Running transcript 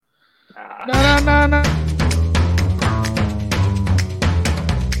No.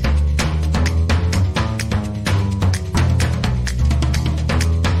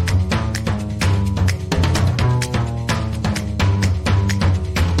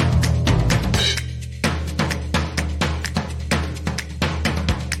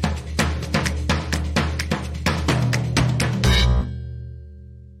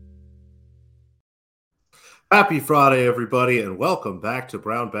 Happy Friday, everybody, and welcome back to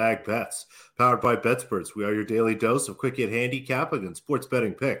Brown Bag Bets, powered by BetSperts. We are your daily dose of quick hit handicapping and sports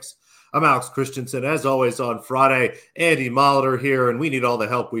betting picks. I'm Alex Christensen. As always on Friday, Andy Molitor here, and we need all the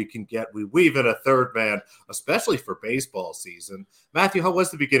help we can get. We weave in a third man, especially for baseball season. Matthew, how was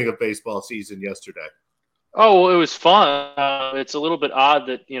the beginning of baseball season yesterday? Oh, well, it was fun. It's a little bit odd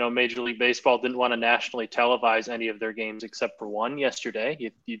that, Major League Baseball didn't want to nationally televise any of their games except for one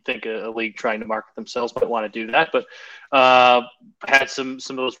yesterday. You'd think a league trying to market themselves might want to do that, but had some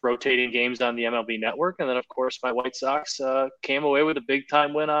of those rotating games on the MLB network. And then, of course, my White Sox came away with a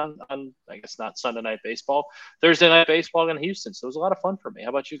big-time win on, I guess, not Sunday Night Baseball, Thursday Night Baseball in Houston. So it was a lot of fun for me. How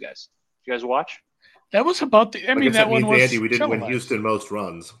about you guys? Did you guys watch? That was about the – that one was Andy, we didn't win Houston most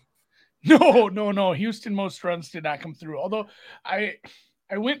runs. No. Houston most runs did not come through. Although I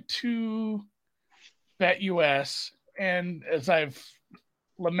went to BetUS, and as I've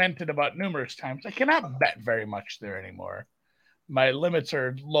lamented about numerous times, I cannot bet very much there anymore. My limits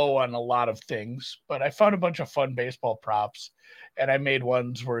are low on a lot of things, but I found a bunch of fun baseball props, and I made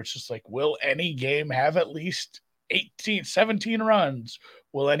ones where it's just like, will any game have at least 17 runs?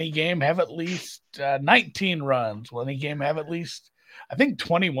 Will any game have at least 19 runs? Will any game have at least I think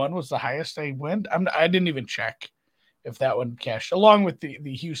 21 was the highest I went. I didn't even check if that one cashed, along with the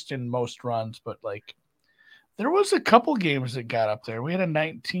Houston most runs. But like, there was a couple games that got up there. We had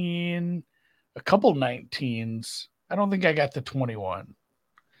a couple 19s. I don't think I got the 21.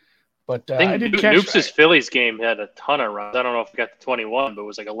 But I did catch. Noops' Phillies game had a ton of runs. I don't know if we got the 21, but it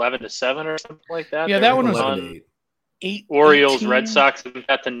was like 11-7 or something like that. Yeah, that one was on 8. Orioles, 18. Red Sox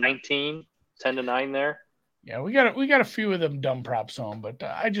got to 19, 10-9 there. Yeah, we got a few of them dumb props on, but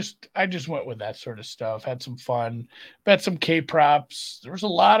I just went with that sort of stuff. Had some fun, bet some K props. There was a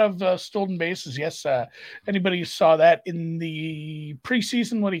lot of stolen bases. Yes, anybody saw that in the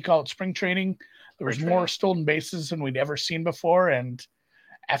preseason? What do you call it? Spring training. There was more stolen bases than we'd ever seen before. And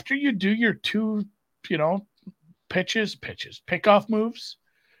after you do your two, pickoff moves,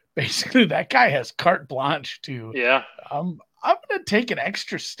 basically that guy has carte blanche to. Yeah. I'm going to take an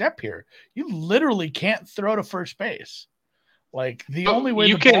extra step here. You literally can't throw to first base. Like the only way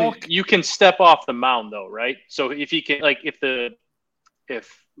you can step off the mound though, right? So if you can, like, if the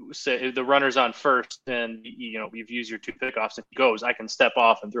runner's on first and you've used your two pickoffs and he goes, I can step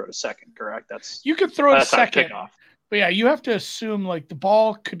off and throw to second. Correct? You could throw to second. But yeah, you have to assume like the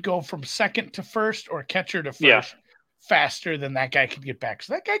ball could go from second to first or catcher to first. Faster than that guy could get back.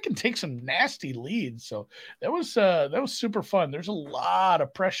 So that guy can take some nasty leads. So that was super fun. There's a lot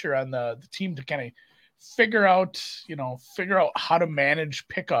of pressure on the team to kind of figure out how to manage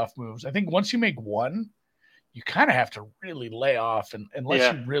pickoff moves. I think once you make one, you kind of have to really lay off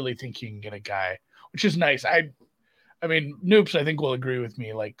unless you really think you can get a guy, which is nice. I mean, Noops, I think will agree with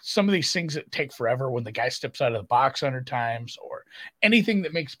me. Like some of these things that take forever when the guy steps out of the box 100 times or anything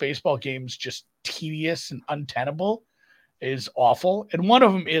that makes baseball games just tedious and untenable is awful. And one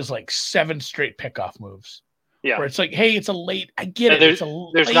of them is like 7 straight pickoff moves. Yeah. Where it's like, hey, it's a late. I get it.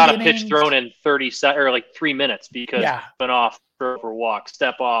 There's not a pitch thrown in 30 seconds or like 3 minutes because went off, throw over, walk,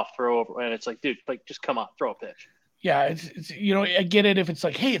 step off, throw over. And it's like, dude, like just come on, throw a pitch. Yeah. It's I get it. If it's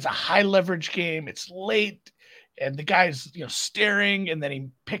like, hey, it's a high leverage game. It's late. And the guy's, staring, and then he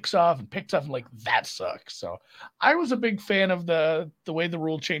picks off, and like, that sucks. So I was a big fan of the way the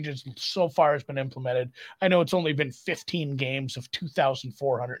rule changes so far has been implemented. I know it's only been 15 games of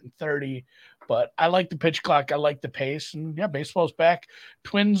 2,430, but I like the pitch clock. I like the pace. And yeah, baseball's back.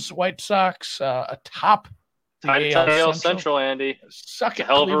 Twins, White Sox, atop the AL Central, Andy. Suck it,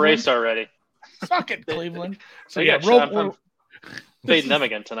 hell of a Cleveland. Race already. Suck it, Cleveland. So I'm fading them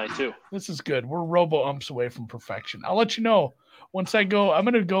again tonight too. This is good. We're robo umps away from perfection. I'll let you know once I go. I'm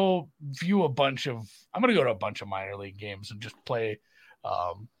gonna go to a bunch of minor league games and just play.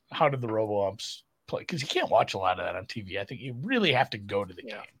 How did the robo umps play? Because you can't watch a lot of that on TV. I think you really have to go to the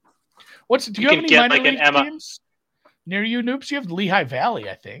game. Do you have any minor league games near you, Noops? You have Lehigh Valley,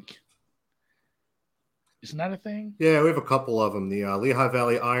 I think. Isn't that a thing? Yeah, we have a couple of them. The Lehigh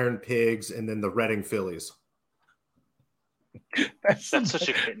Valley Iron Pigs and then the Reading Phillies. That's such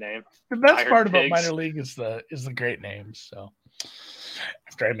a great name. The best part about minor league is the great names. So,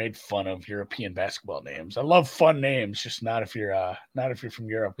 After I made fun of European basketball names. I love fun names, just not if you're from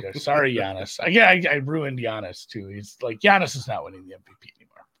Europe. Sorry, Giannis. I ruined Giannis too. He's like, Giannis is not winning the MVP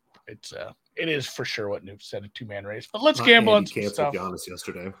anymore. It is for sure what Noob said, a 2-man race. But let's gamble on some stuff. Giannis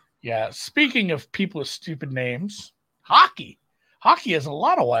yesterday. Yeah. Speaking of people with stupid names, hockey. Hockey has a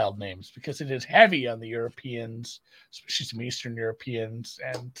lot of wild names because it is heavy on the Europeans, especially some Eastern Europeans,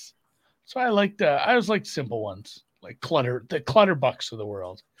 and so I always liked simple ones like the Clutterbucks of the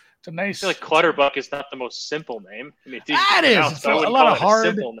world. It's a nice. I feel like Clutterbuck is not the most simple name. I mean, that is. It's a lot of hard.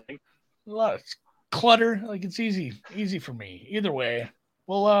 Simple name. A lot of clutter. Like it's easy for me. Either way.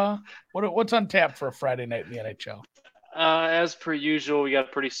 Well, what's on tap for a Friday night in the NHL? As per usual, we got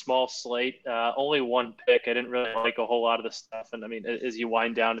a pretty small slate. Only one pick. I didn't really like a whole lot of the stuff. And I mean, as you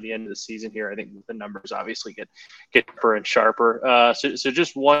wind down to the end of the season here, I think the numbers obviously get sharper and sharper. So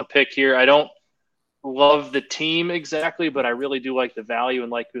just one pick here. I don't love the team exactly, but I really do like the value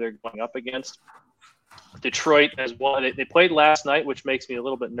and like who they're going up against. Detroit has won. They played last night, which makes me a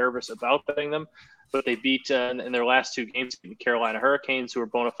little bit nervous about betting them. But they beat in their last two games the Carolina Hurricanes, who are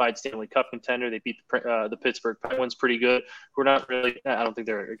bona fide Stanley Cup contender. They beat the Pittsburgh Penguins pretty good, who are not really – I don't think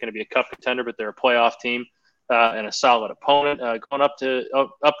they're going to be a cup contender, but they're a playoff team and a solid opponent. Going up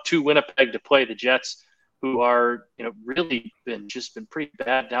to Winnipeg to play the Jets, who are really been pretty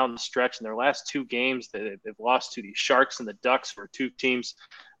bad down the stretch. In their last two games, they've lost to the Sharks and the Ducks, who are two teams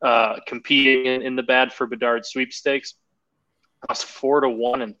competing in the bad for Bedard sweepstakes. Lost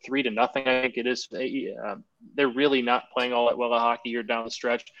 4-1 and 3-0. I think it is. They're really not playing all that well at hockey here down the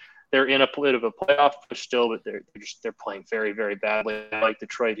stretch. They're in a bit of a playoff push still, but they're playing very, very badly. I like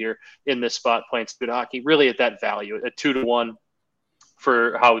Detroit here in this spot playing good hockey. Really at that value, at 2-1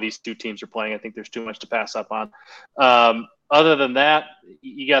 for how these two teams are playing. I think there's too much to pass up on. Other than that,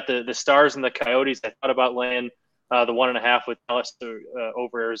 you got the Stars and the Coyotes. I thought about laying the 1.5 with Dallas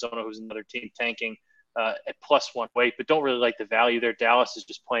over Arizona, who's another team tanking. At +1 weight, but don't really like the value there. Dallas is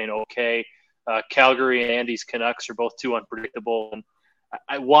just playing okay. Calgary and Andy's Canucks are both too unpredictable. And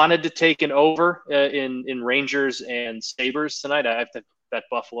I wanted to take an over in Rangers and Sabres tonight. I have to bet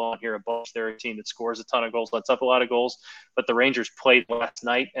Buffalo on here above. They're a team that scores a ton of goals, lets up a lot of goals. But the Rangers played last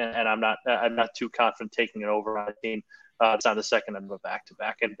night, and I'm not too confident taking it over on a team. It's on the second of a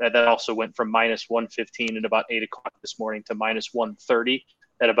back-to-back. And that also went from -115 at about 8 o'clock this morning to -130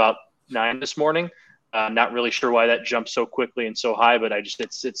 at about 9 this morning. Not really sure why that jumped so quickly and so high, but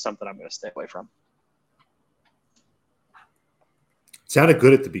it's something I'm going to stay away from. Sounded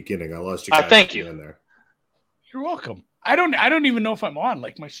good at the beginning. I lost you guys. Thank you. In there. You're welcome. I don't even know if I'm on.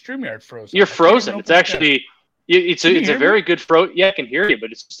 Like my StreamYard froze. You're frozen. It's actually it's a very good froze. Yeah, I can hear you,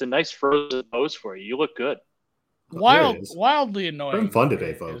 but it's just a nice frozen pose for you. You look good. Wildly annoying. Having fun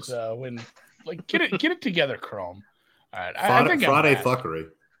today, folks. When get it together, Chrome. All right, I think Friday fuckery.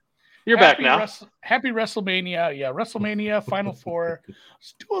 You're back now. Happy WrestleMania. Yeah, WrestleMania, Final Four.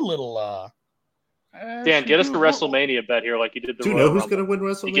 Let's do a little Dan, get us a WrestleMania bet here like you did the Royal Rumble. Do you know who's going to win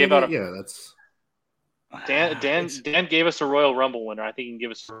WrestleMania? That's Dan gave us a Royal Rumble winner. I think he can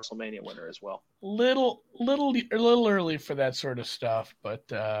give us a WrestleMania winner as well. Little early for that sort of stuff, but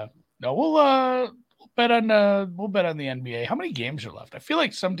no, we'll bet on the NBA. How many games are left? I feel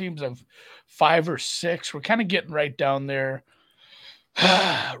like some teams have 5 or 6. We're kind of getting right down there.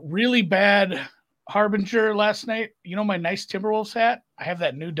 Really bad harbinger last night. My nice Timberwolves hat? I have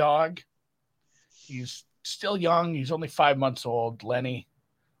that new dog. He's still young. He's only 5 months old, Lenny.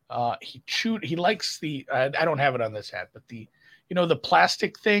 He likes the I don't have it on this hat, but the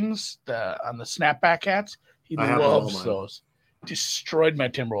plastic things on the snapback hats. He loves those. Destroyed my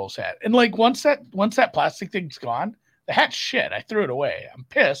Timberwolves hat. And like once that plastic thing's gone, the hat's shit. I threw it away. I'm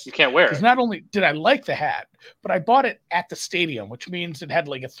pissed. You can't wear it. Because not only did I like the hat, but I bought it at the stadium, which means it had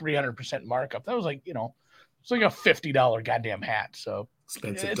like a 300% markup. That was like, it's like a $50 goddamn hat. So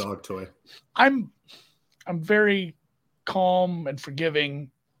expensive dog toy. I'm very calm and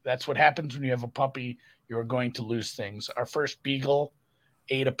forgiving. That's what happens when you have a puppy. You're going to lose things. Our first beagle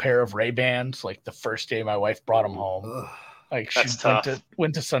ate a pair of Ray-Bans like the first day my wife brought them home. Ugh. Like she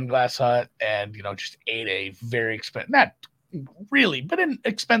went to Sunglass Hut and just ate a very expensive, not really, but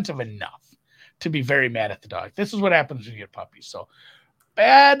expensive enough to be very mad at the dog. This is what happens when you get puppies. So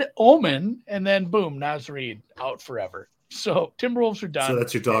bad omen, and then boom, Naz Reid out forever. So Timberwolves are done. So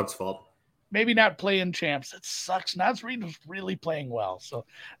that's your dog's fault. Maybe not playing champs. That sucks. Naz Reid was really playing well, so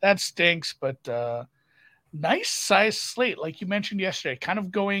that stinks. But nice size slate, like you mentioned yesterday. Kind of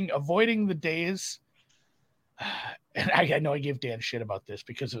avoiding the days. And I know I gave Dan shit about this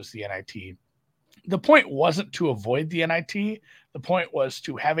because it was the NIT. The point wasn't to avoid the NIT. The point was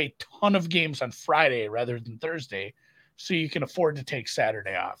to have a ton of games on Friday rather than Thursday so you can afford to take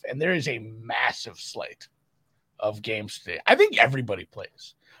Saturday off. And there is a massive slate of games today. I think everybody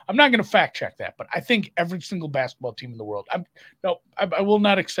plays. I'm not going to fact check that, but I think every single basketball team in the world. I will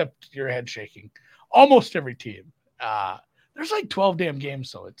not accept your head shaking. Almost every team. There's like 12 damn games,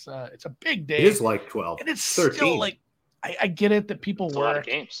 so it's a big day. It is like 12, and it's 13. Still like I get it that people It's work a lot of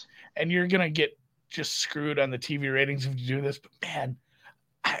games, and you're gonna get just screwed on the TV ratings if you do this. But man,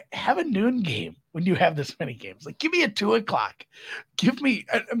 have a noon game when you have this many games. Like, give me a 2:00. Give me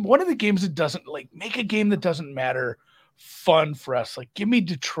one of the games that doesn't make a game that doesn't matter fun for us. Like, give me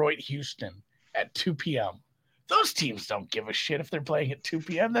Detroit, Houston at 2 p.m. Those teams don't give a shit if they're playing at 2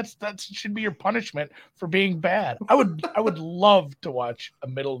 p.m. That should be your punishment for being bad. I would love to watch a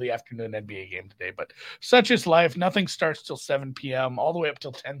middle of the afternoon NBA game today, but such is life. Nothing starts till 7 p.m. all the way up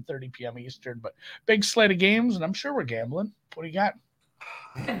till 10:30 p.m. Eastern. But big slate of games, and I'm sure we're gambling. What do you got?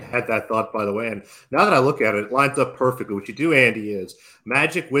 I had that thought, by the way, and now that I look at it, it lines up perfectly. What you do, Andy, is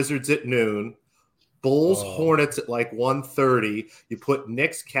Magic Wizards at noon, Bulls Hornets at like 1:30. You put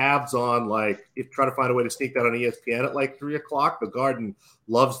Knicks Cavs on, like, if try to find a way to sneak that on ESPN at like 3:00. The Garden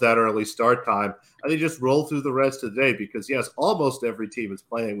loves that early start time. And they just roll through the rest of the day because, yes, almost every team is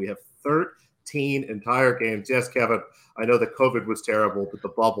playing. We have 13 entire games. Yes, Kevin, I know that COVID was terrible, but the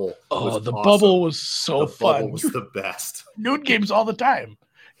bubble was awesome. Bubble was so fun. The bubble was the best. Noon games all the time.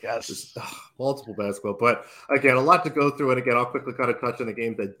 Yes. Just, multiple basketball. But again, a lot to go through. And again, I'll quickly kind of touch on the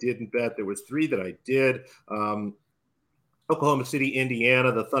games I didn't bet. There was 3 that I did. Oklahoma City,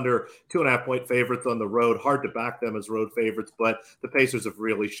 Indiana, the Thunder 2.5-point favorites on the road. Hard to back them as road favorites, but the Pacers have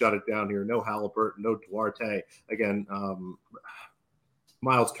really shut it down here. No Halliburton, no Duarte. Again,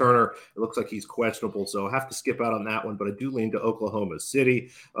 Miles Turner, it looks like he's questionable, so I have to skip out on that one, but I do lean to Oklahoma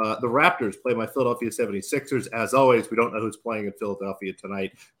City. The Raptors play my Philadelphia 76ers. As always, we don't know who's playing in Philadelphia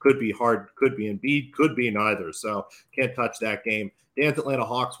tonight. Could be Hard, could be Embiid, could be neither, so can't touch that game. Dan's Atlanta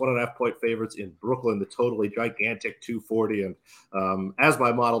Hawks, 1.5-point favorites in Brooklyn, the totally gigantic 240. And as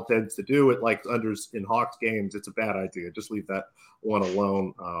my model tends to do, it likes unders in Hawks games. It's a bad idea. Just leave that one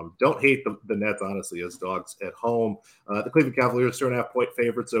alone. Don't hate the Nets, honestly, as dogs at home. The Cleveland Cavaliers, 2.5-point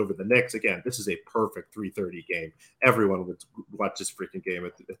favorites over the Knicks. Again, this is a perfect 3:30 game. Everyone would watch this freaking game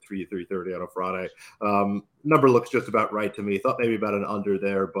at 3:30 on a Friday. Number looks just about right to me. Thought maybe about an under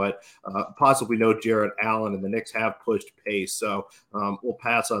there, but possibly no Jarrett Allen, and the Knicks have pushed pace. So we'll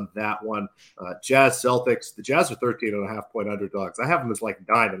pass on that one. Jazz Celtics. The Jazz are 13.5-point underdogs. I have them as like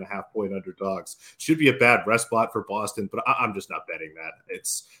 9.5-point underdogs. Should be a bad rest spot for Boston, but I'm just not betting that.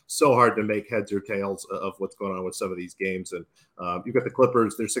 It's so hard to make heads or tails of what's going on with some of these games. And you've got the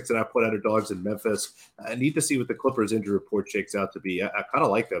Clippers. They're 6.5-point underdogs in Memphis. I need to see what the Clippers injury report shakes out to be. I kind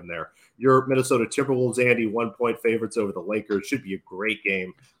of like them there. Your Minnesota Timberwolves, Andy, 1-point favorites over the Lakers. Should be a great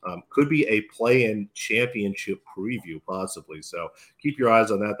game. Could be a play-in championship preview, possibly. So keep your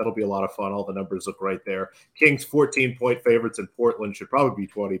eyes on that. That'll be a lot of fun. All the numbers look right there. Kings, 14-point favorites in Portland. Should probably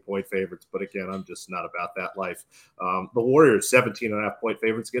be 20-point favorites. But again, I'm just not about that life. The Warriors, 17.5-point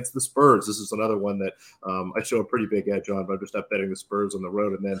favorites against the Spurs. This is another one that I show a pretty big edge on, but I'm just not betting the Spurs on the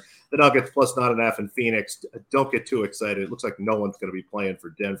road. And then the Nuggets, plus 9.5 in Phoenix. Don't get too excited. It looks like no one's going to be playing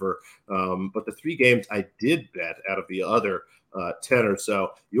for Denver. But the 3 games I did bet out of the other 10 or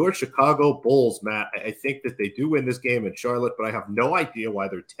so. Your Chicago Bulls, Matt, I think that they do win this game in Charlotte, but I have no idea why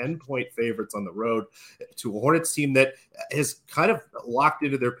they're 10-point favorites on the road to a Hornets team that has kind of locked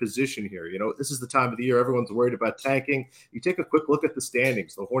into their position here. You know, this is the time of the year everyone's worried about tanking. You take a quick look at the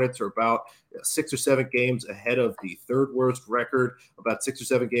standings. The Hornets are about 6 or 7 games ahead of the third worst record, about 6 or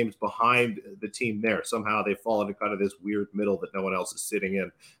 7 games behind the team there. Somehow they fall into kind of this weird middle that no one else is sitting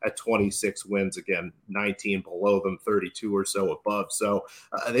in at 26 wins. Again, 19 below them, 32 or so above. So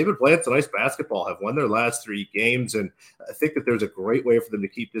they've been playing some nice basketball, have won their last 3 games, and I think that there's a great way for them to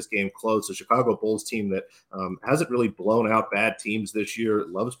keep this game close. The Chicago Bulls team that hasn't really blown out bad teams this year,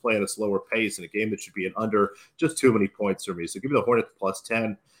 loves playing a slower pace in a game that should be an under, just too many points for me. So give me the Hornets plus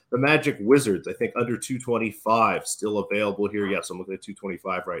 10. The Magic Wizards, I think under 225, still available here. Yes, I'm looking at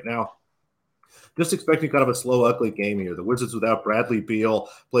 225 right now. Just expecting kind of a slow, ugly game here. The Wizards without Bradley Beal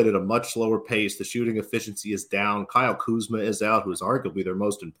played at a much slower pace. The shooting efficiency is down. Kyle Kuzma is out, who is arguably their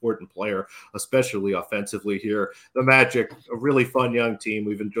most important player, especially offensively here. The Magic, a really fun young team.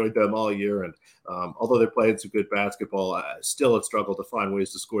 We've enjoyed them all year, and although they're playing some good basketball, I still have struggled to find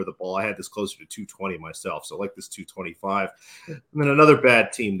ways to score the ball. I had this closer to 220 myself, so I like this 225. And then another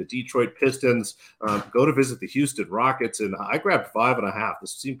bad team, the Detroit Pistons, go to visit the Houston Rockets, and I grabbed 5.5.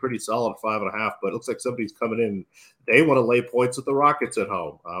 This seemed pretty solid, 5.5, but it looks like somebody's coming in. They want to lay points with the Rockets at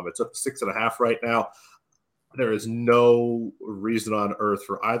home. It's up to 6.5 right now. there is no reason on earth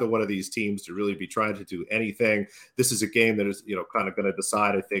for either one of these teams to really be trying to do anything. This is a game that is, kind of going to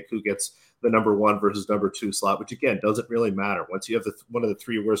decide, I think, who gets the number 1 versus number 2 slot, which again doesn't really matter. Once you have one of the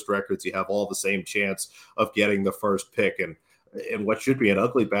 3 worst records, you have all the same chance of getting the first pick. And in what should be an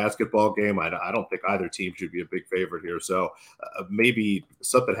ugly basketball game, I don't think either team should be a big favorite here. So maybe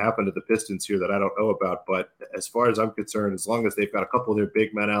something happened to the Pistons here that I don't know about. But as far as I'm concerned, as long as they've got a couple of their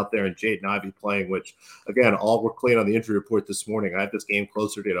big men out there and Jaden Ivey playing, which, again, all were clean on the injury report this morning. I had this game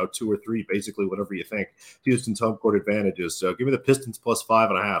closer to 2 or 3, basically whatever you think. Houston's home court advantages. So give me the Pistons plus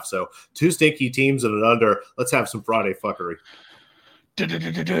 5.5. So 2 stinky teams and an under. Let's have some Friday fuckery.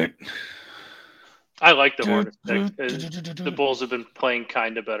 I like the Hornets. The Bulls have been playing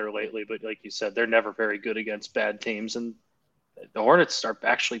kind of better lately, but like you said, they're never very good against bad teams. And the Hornets are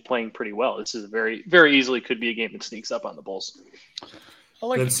actually playing pretty well. This is very, very easily could be a game that sneaks up on the Bulls.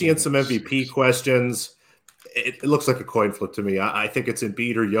 Then seeing some MVP questions, it looks like a coin flip to me. I think it's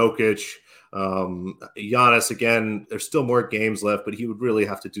Embiid or Jokic. Giannis, again, there's still more games left, but he would really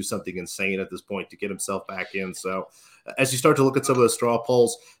have to do something insane at this point to get himself back in. So as you start to look at some of the straw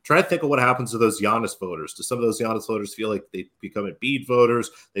polls, try to think of what happens to those Giannis voters. Do some of those Giannis voters feel like they become Embiid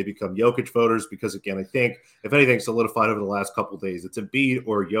voters? They become Jokic voters? Because, again, I think if anything solidified over the last couple of days, it's Embiid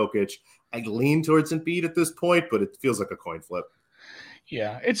or Jokic. I lean towards Embiid at this point, but it feels like a coin flip.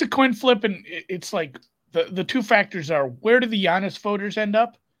 Yeah, it's a coin flip, and it's like the 2 factors are, where do the Giannis voters end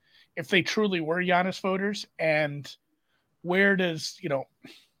up if they truly were Giannis voters, and where does,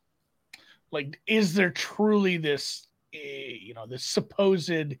 is there truly this, this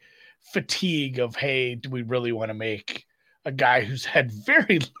supposed fatigue of, hey, do we really want to make a guy who's had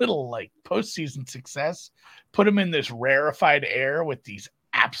very little postseason success, put him in this rarefied air with these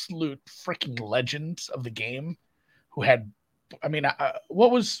absolute freaking legends of the game who had,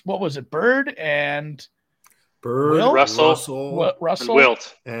 what was it? Bird, Russell, and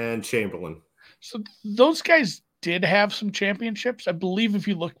Wilt, and Chamberlain. So those guys did have some championships. I believe if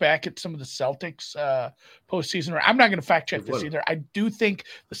you look back at some of the Celtics postseason, I'm not going to fact check this either. I do think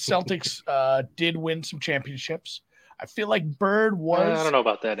the Celtics did win some championships. I feel like Bird was. I don't know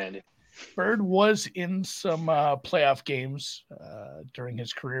about that, Andy. Bird was in some playoff games during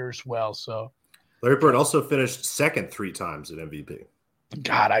his career as well. So Larry Bird also finished second 3 times at MVP.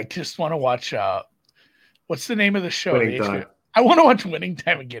 God, I just want to watch. What's the name of the show? Winning Time. I want to watch Winning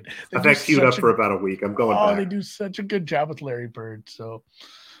Time again. I've had queued up for about a week. I'm going back. They do such a good job with Larry Bird. So,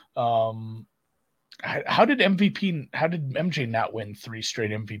 how did MJ not win 3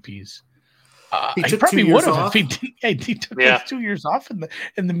 straight MVPs? He probably would have if he did. He took those 2 years off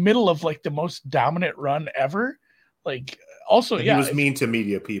in the middle of the most dominant run ever. Also, he was mean to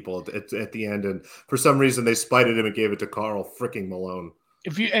media people at the end, and for some reason they spited him and gave it to Karl freaking Malone.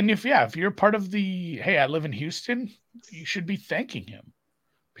 If you're part of the, hey, I live in Houston, you should be thanking him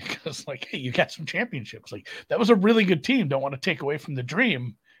because hey, you got some championships. That was a really good team. Don't want to take away from the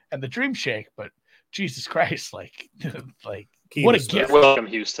dream and the dream shake, but Jesus Christ, what a gift. You're welcome,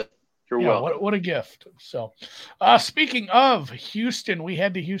 Houston. You're welcome. What a gift. So speaking of Houston, we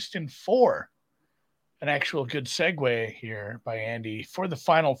head to Houston for an actual good segue here by Andy for the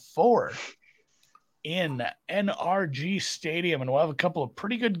Final Four in NRG Stadium, and we'll have a couple of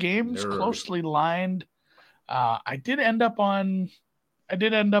pretty good games, closely lined. I did end up on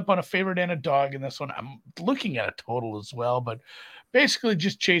a favorite and a dog in this one. I'm looking at a total as well, but basically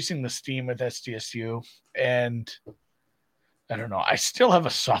just chasing the steam with SDSU. And I don't know. I still have a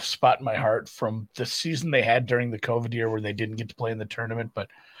soft spot in my heart from the season they had during the COVID year where they didn't get to play in the tournament, but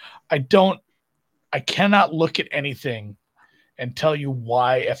I cannot look at anything and tell you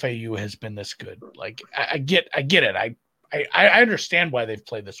why FAU has been this good. I get it. I understand why they've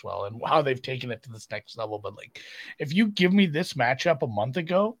played this well and how they've taken it to this next level. But if you give me this matchup a month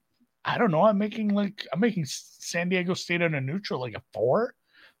ago, I don't know. I'm making San Diego State on a neutral a 4.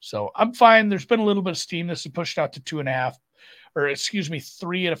 So I'm fine. There's been a little bit of steam. This is pushed out to 2.5. Or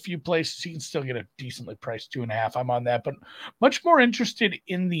 3 at a few places. You can still get a decently priced 2.5. I'm on that, but much more interested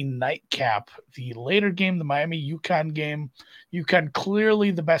in the nightcap, the later game, the Miami UConn game. UConn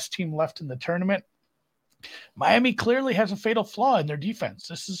clearly the best team left in the tournament. Miami clearly has a fatal flaw in their defense.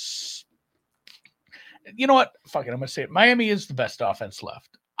 This is, you know what? Fuck it. I'm going to say it. Miami is the best offense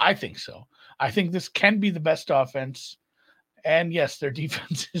left. I think so. I think this can be the best offense. And yes, their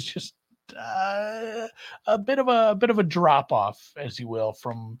defense is just a bit of a drop off, as you will,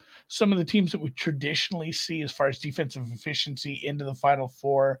 from some of the teams that we traditionally see as far as defensive efficiency into the Final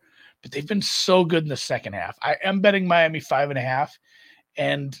Four. But they've been so good in the second half. I am betting Miami 5.5,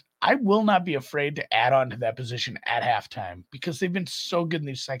 and I will not be afraid to add on to that position at halftime because they've been so good in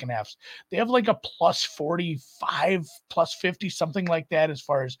these second halves. They have like a plus 45, plus 50, something like that, as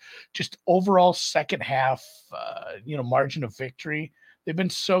far as just overall second half, margin of victory. They've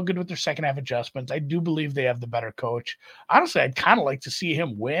been so good with their second half adjustments. I do believe they have the better coach. Honestly, I'd kind of like to see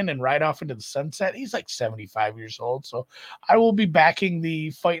him win and ride off into the sunset. He's like 75 years old. So I will be backing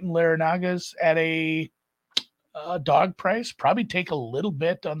the Fighting Laranagas at a dog price, probably take a little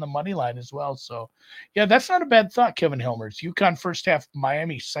bit on the money line as well. So yeah, that's not a bad thought, Kevin Hilmers. UConn first half,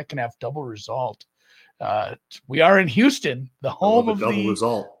 Miami second half double result. We are in Houston, the home of double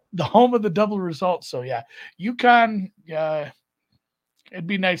result. The home of the double result. So yeah, UConn, it'd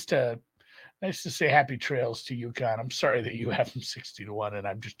be nice to say happy trails to UConn. I'm sorry that you have them 60-1 and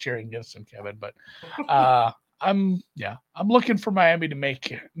I'm just cheering against them, Kevin, but I'm looking for Miami to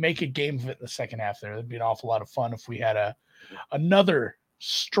make a game of it in the second half there. That'd be an awful lot of fun if we had another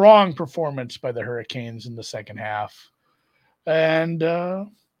strong performance by the Hurricanes in the second half. And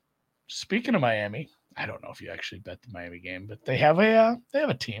speaking of Miami, I don't know if you actually bet the Miami game, but they have a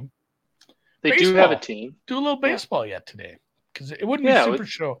team. They do have a team. Do a little baseball yet today. Because it wouldn't be super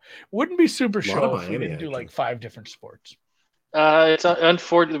show. Wouldn't be super show if we didn't do like 5 different sports. It's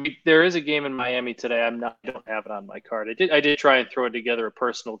unfortunately there is a game in Miami today. I don't have it on my card. I did try and throw together a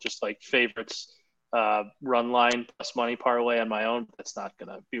personal just like favorites run line plus money parlay on my own. But that's not going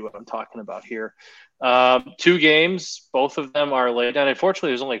to be what I'm talking about here. 2 games, both of them are late. And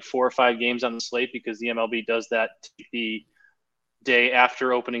unfortunately, there's only like 4 or 5 games on the slate because the MLB does that to the day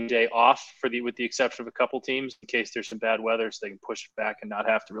after opening day off with the exception of a couple teams in case there's some bad weather so they can push it back and not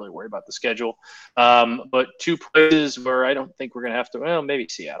have to really worry about the schedule. But 2 places where I don't think we're going to have to, well, maybe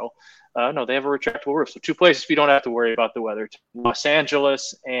Seattle. No, they have a retractable roof. So 2 places we don't have to worry about the weather. Los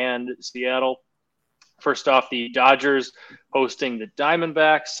Angeles and Seattle. First off, the Dodgers hosting the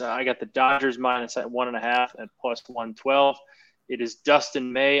Diamondbacks. I got the Dodgers minus at 1.5 at plus 112. It is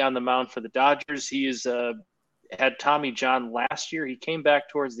Dustin May on the mound for the Dodgers. He is had Tommy John last year. He came back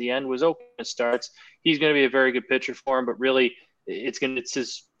towards the end, was open to starts. He's going to be a very good pitcher for him, but really it's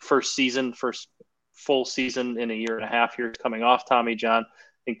his first full season in a year and a half here coming off Tommy John.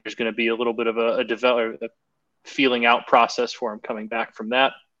 I think there's going to be a little bit of a feeling out process for him coming back from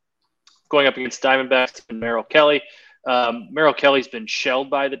that. Going up against Diamondbacks and Merrill Kelly. Merrill Kelly's been shelled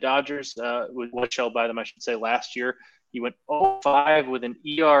by the Dodgers, was shelled by them, I should say, last year. He went 0-5 with an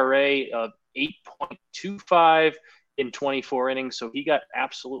ERA of 8.25 in 24 innings. So he got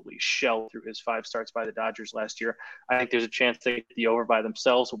absolutely shelled through his 5 starts by the Dodgers last year. I think there's a chance they get the over by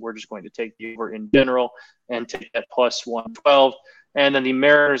themselves. We're just going to take the over in general and take that plus 112. And then the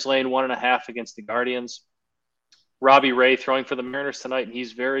Mariners laying 1.5 against the Guardians. Robbie Ray throwing for the Mariners tonight, and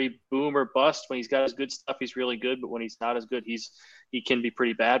he's very boom or bust. When he's got his good stuff, he's really good. But when he's not as good, he can be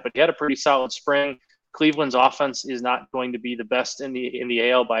pretty bad. But he had a pretty solid spring. Cleveland's offense is not going to be the best in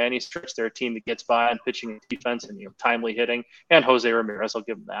the AL by any stretch. They're a team that gets by on pitching and defense and timely hitting. And Jose Ramirez, I'll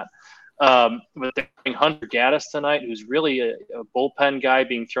give him that. But they're having Hunter Gaddis tonight, who's really a bullpen guy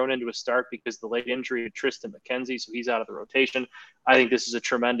being thrown into a start because of the late injury to Tristan McKenzie, so he's out of the rotation. I think this is a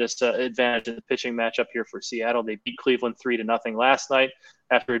tremendous advantage in the pitching matchup here for Seattle. They beat Cleveland 3-0 last night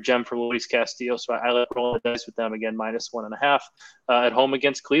after a gem for Luis Castillo, so I like rolling the dice with them again, minus 1.5 at home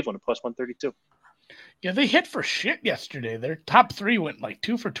against Cleveland, plus 132. Yeah, they hit for shit yesterday. Their top 3 went like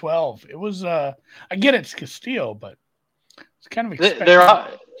 2 for 12. It was, I get it's Castillo, but it's kind of expected.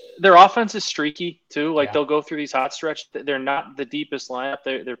 Their offense is streaky too. They'll go through these hot stretch. They're not the deepest lineup.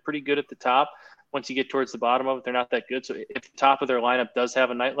 They're pretty good at the top. Once you get towards the bottom of it, they're not that good. So if the top of their lineup does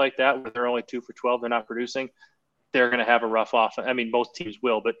have a night like that, where they're only 2 for 12, they're not producing, they're going to have a rough offense. I mean, most teams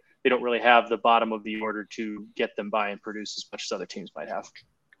will, but they don't really have the bottom of the order to get them by and produce as much as other teams might have.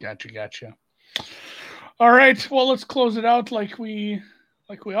 Gotcha. All right. Well, let's close it out like we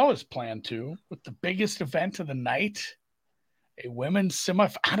always plan to with the biggest event of the night. A women's semi.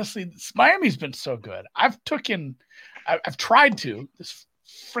 Honestly, Miami's been so good. I've tried to. This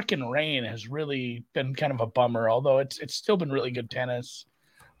freaking rain has really been kind of a bummer, although it's still been really good tennis.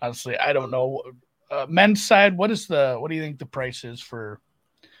 Honestly, I don't know. Men's side, what do you think the price is for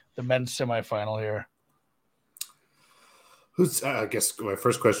the men's semifinal here? I guess my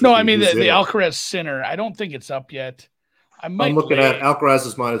first question. No, I mean the Alcaraz Sinner. I don't think it's up yet. I'm looking at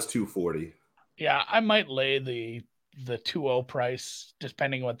Alcaraz's minus 240. Yeah, I might lay the 2-0 price,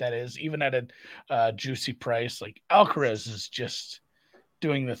 depending what that is, even at a juicy price. Like Alcaraz is just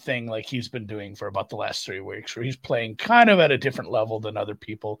doing the thing like he's been doing for about the last 3 weeks, where he's playing kind of at a different level than other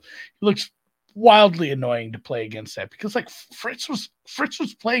people. He looks wildly annoying to play against that because like Fritz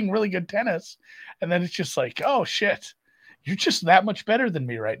was playing really good tennis, and then it's just like, oh shit. you're just that much better than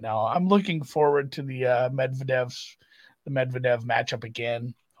me right now. I'm looking forward to the Medvedev matchup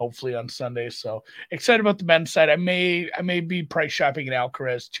again, hopefully on Sunday. So excited about the men's side. I may be price shopping in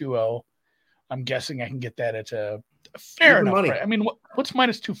Alcaraz 2-0. I'm guessing I can get that at a fair Even enough money. price. I mean, what's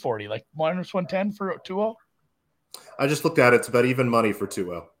minus 240? Like minus 110 for 2-0? I just looked at it. It's about even money for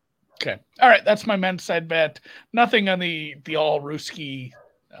 2-0. Okay. All right. That's my men's side bet. Nothing on the all-Ruski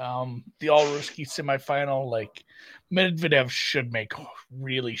semifinal. Like Medvedev should make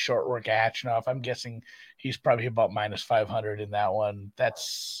really short work of Hachinov. I'm guessing he's probably about minus 500 in that one.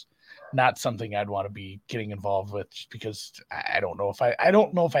 That's not something I'd want to be getting involved with just because I don't know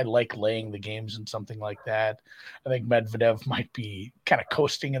if I like laying the games in something like that. I think Medvedev might be kind of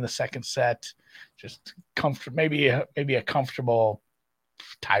coasting in the second set, just maybe a comfortable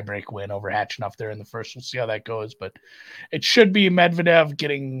tiebreak win over Hachinov there in the first. We'll see how that goes, but it should be Medvedev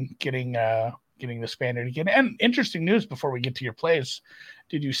getting the Spaniard again. And interesting news before we get to your plays.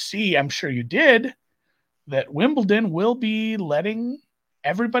 Did you see, I'm sure you did, that Wimbledon will be letting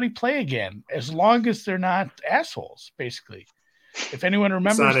everybody play again as long as they're not assholes, basically. If anyone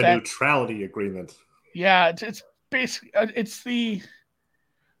remembers Sign a that neutrality agreement. Yeah, it's basically it's the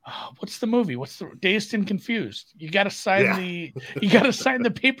what's the movie? What's the Dazed and Confused? You got to sign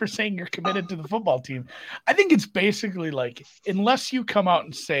the paper saying you're committed to the football team. I think it's basically like, unless you come out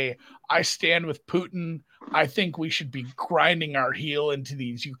and say, I stand with Putin, I think we should be grinding our heel into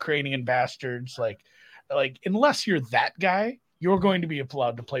these Ukrainian bastards. Like unless you're that guy, you're going to be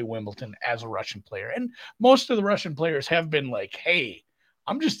allowed to play Wimbledon as a Russian player. And most of the Russian players have been like, hey,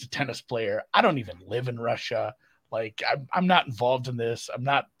 I'm just a tennis player. I don't even live in Russia. Like, I'm not involved in this. I'm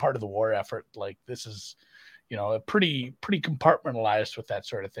not part of the war effort. Like, this is, a pretty compartmentalized with that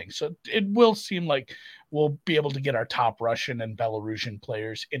sort of thing. So it will seem like we'll be able to get our top Russian and Belarusian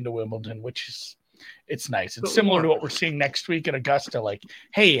players into Wimbledon, it's nice. It's similar to what we're seeing next week at Augusta. Like,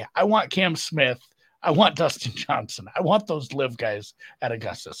 hey, I want Cam Smith. I want Dustin Johnson. I want those live guys at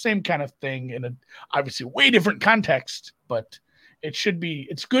Augusta. Same kind of thing in a obviously way different context, but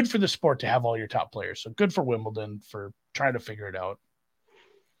it's good for the sport to have all your top players. So good for Wimbledon for trying to figure it out.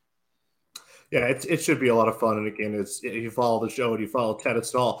 Yeah, it should be a lot of fun. And again, if you follow the show and you follow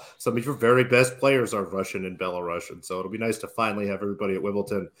tennis and all, some of your very best players are Russian and Belarusian. So it'll be nice to finally have everybody at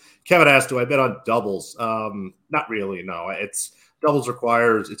Wimbledon. Kevin asked, do I bet on doubles? Not really, no. Doubles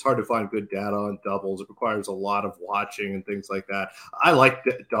it's hard to find good data on doubles. It requires a lot of watching and things like that. I like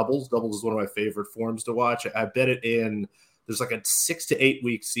doubles. Doubles is one of my favorite forms to watch. I bet it in. There's like a 6 to 8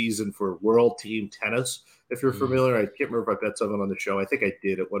 week season for World Team Tennis. If you're familiar, I can't remember if I bet something on the show. I think I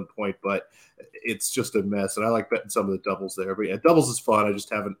did at one point, but it's just a mess. And I like betting some of the doubles there. But yeah, doubles is fun. I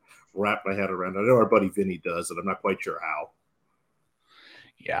just haven't wrapped my head around it. I know our buddy Vinny does, and I'm not quite sure how.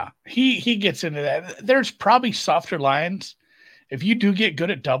 Yeah, he gets into that. There's probably softer lines. If you do get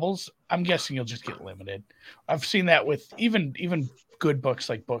good at doubles, I'm guessing you'll just get limited. I've seen that with even good books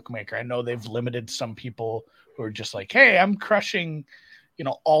like Bookmaker. I know they've limited some people who are just like, hey, I'm crushing,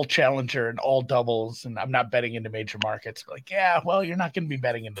 all challenger and all doubles, and I'm not betting into major markets. Like, yeah, well, you're not going to be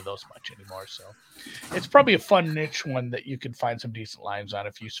betting into those much anymore. So it's probably a fun niche one that you could find some decent lines on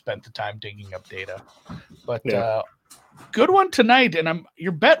if you spent the time digging up data. But yeah. Good one tonight, and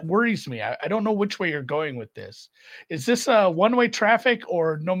your bet worries me. I don't know which way you're going with this. Is this a one-way traffic,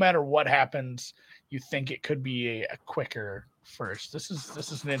 or no matter what happens, you think it could be a quicker first? This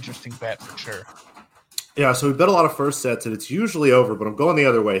is an interesting bet for sure. Yeah, so we bet a lot of first sets, and it's usually over, but I'm going the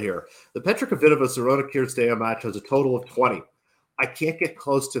other way here. The Petra Kvitova-Sorona Kyrsteva match has a total of 20. I can't get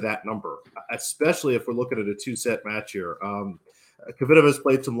close to that number, especially if we're looking at a two-set match here. Kvitova has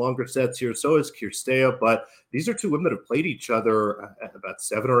played some longer sets here, so has Kyrsteva, but these are two women that have played each other about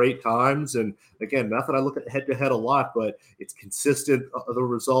 7 or 8 times. And again, not that I look at head-to-head a lot, but it's consistent, the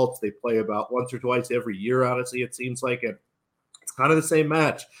results. They play about once or twice every year, honestly, it seems like. And it's kind of the same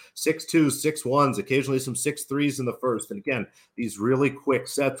match, 6-2, 6-1s, occasionally some 6-3s in the first. And again, these really quick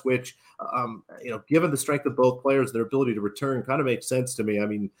sets, which, given the strength of both players, their ability to return kind of makes sense to me. I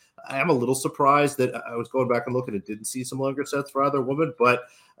mean, I am a little surprised that I was going back and looking and didn't see some longer sets for either woman, but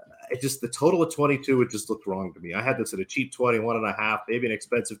the total of 22, it just looked wrong to me. I had this at a cheap 21.5, maybe an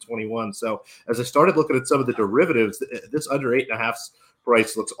expensive 21. So as I started looking at some of the derivatives, this under 8.5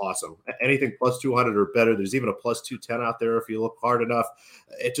 price looks awesome. Anything plus 200 or better. There's even a plus 210 out there if you look hard enough.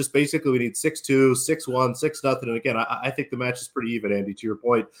 It just basically we need 6-2, 6-1, 6-0. And again, I think the match is pretty even, Andy, to your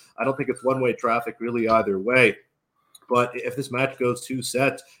point. I don't think it's one-way traffic really either way. But if this match goes 2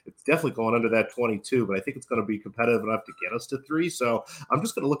 sets, it's definitely going under that 22. But I think it's going to be competitive enough to get us to 3. So I'm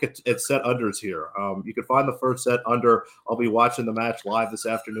just going to look at set unders here. You can find the first set under. I'll be watching the match live this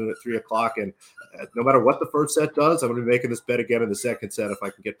afternoon at 3 o'clock. And no matter what the first set does, I'm going to be making this bet again in the second set if I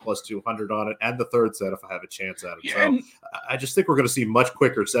can get plus 200 on it, and the third set if I have a chance at it. Yeah, so I just think we're going to see much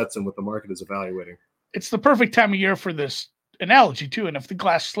quicker sets than what the market is evaluating. It's the perfect time of year for this analogy too. And if the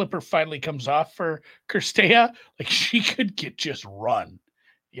glass slipper finally comes off for Kirstea, like she could get just run,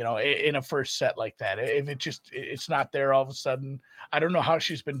 in a first set like that. If it's not there all of a sudden, I don't know how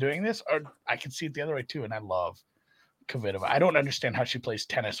she's been doing this, or I can see it the other way too. And I love Kvitova. I don't understand how she plays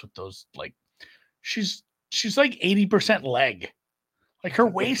tennis with those, like she's like 80% leg. Like her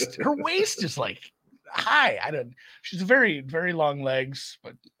waist is like high. She's very, very long legs,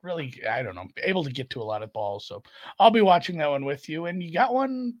 but really, I don't know, able to get to a lot of balls. So I'll be watching that one with you. And you got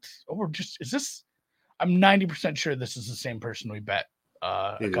one over I'm 90% sure this is the same person we bet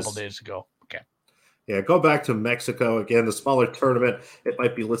a couple days ago. Okay. Yeah, go back to Mexico. Again, the smaller tournament, it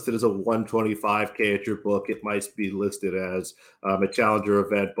might be listed as a 125K at your book. It might be listed as a challenger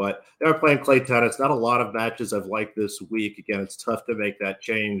event, but they're playing clay tennis. Not a lot of matches I've liked this week. Again, it's tough to make that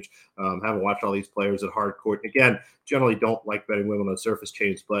change. Haven't watched all these players at hard court. Again, generally don't like betting women on surface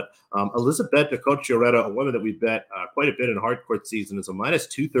chains, but Elizabeth Kochioretta, a woman that we bet quite a bit in hard court season, is a minus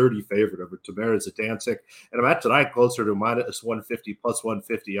 230 favorite over Tamara Zidansek, and a match that I had closer to minus 150, plus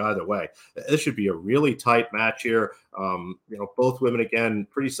 150 either way. This should be a really tight match here. Both women, again,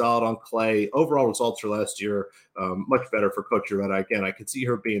 pretty solid on clay. Overall results for last year, much better for Kochioretta. Again, I could see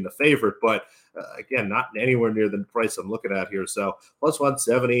her being the favorite, but again, not anywhere near the price I'm looking at here. So plus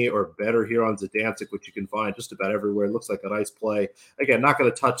 170 or better here on Zidansek, which you can find just about everywhere. It looks like a nice play. Again, not going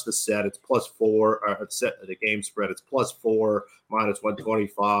to touch the set. It's plus 4. The game spread, it's plus 4, minus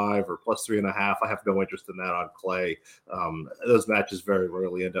 125 or plus 3.5. I have no interest in that on clay. Those matches very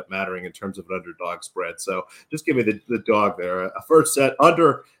rarely end up mattering in terms of an underdog spread. So just give me the dog there. A first set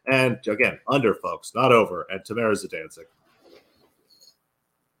under, and again, under, folks, not over, and Tamara Zidansek.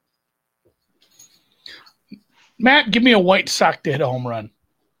 Matt, give me a White Sox to hit a home run.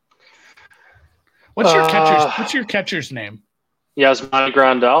 What's your catcher's name? Yasmani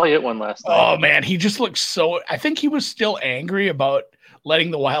Grandal. He hit one last night. Oh man, he just looks so. I think he was still angry about letting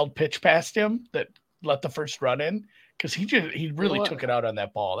the wild pitch past him that let the first run in, because he really took it out on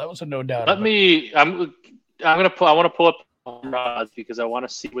that ball. That was a no doubt. I want to pull up home runs because I want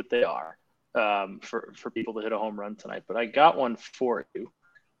to see what they are for people to hit a home run tonight. But I got one for you.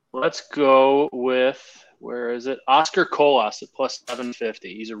 Let's go with, where is it? Oscar Colas at plus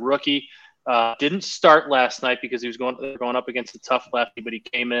 750. He's a rookie. Didn't start last night because he was going up against a tough lefty, but he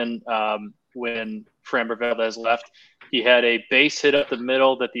came in when Framber Valdez left. He had a base hit up the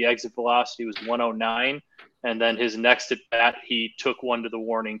middle that the exit velocity was 109, and then his next at bat, he took one to the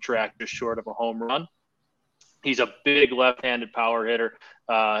warning track just short of a home run. He's a big left-handed power hitter.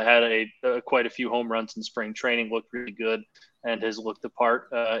 Had quite a few home runs in spring training. Looked really good, and has looked the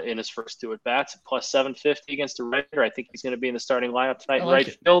part in his first 2 at bats. Plus 750 against a right-hander. I think he's going to be in the starting lineup tonight in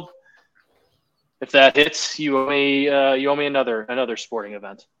right field. If that hits, you owe me another sporting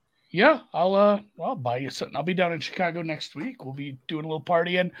event. Yeah, I'll buy you something. I'll be down in Chicago next week. We'll be doing a little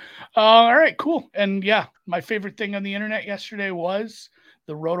partying. All right, cool. And yeah, my favorite thing on the internet yesterday was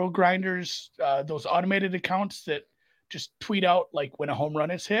the Roto Grinders, those automated accounts that just tweet out like when a home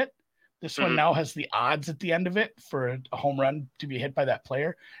run is hit. This one now has the odds at the end of it for a home run to be hit by that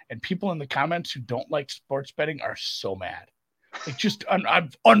player. And people in the comments who don't like sports betting are so mad. Like just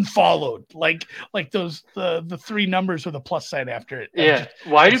I've unfollowed like those the 3 numbers with a plus sign after it. Yeah.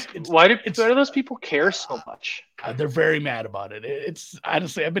 Why do those people care so much? They're very mad about it. It's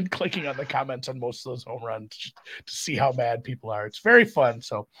honestly, I've been clicking on the comments on most of those home runs to see how mad people are. It's very fun.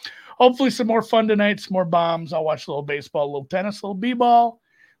 So hopefully some more fun tonight, some more bombs. I'll watch a little baseball, a little tennis, a little b-ball.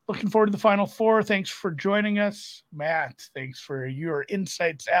 Looking forward to the Final Four. Thanks for joining us, Matt. Thanks for your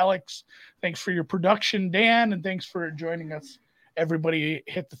insights, Alex. Thanks for your production, Dan. And thanks for joining us. Everybody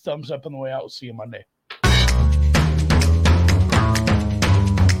hit the thumbs up on the way out. We'll see you Monday.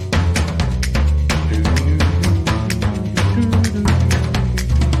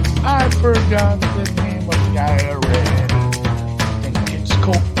 I forgot that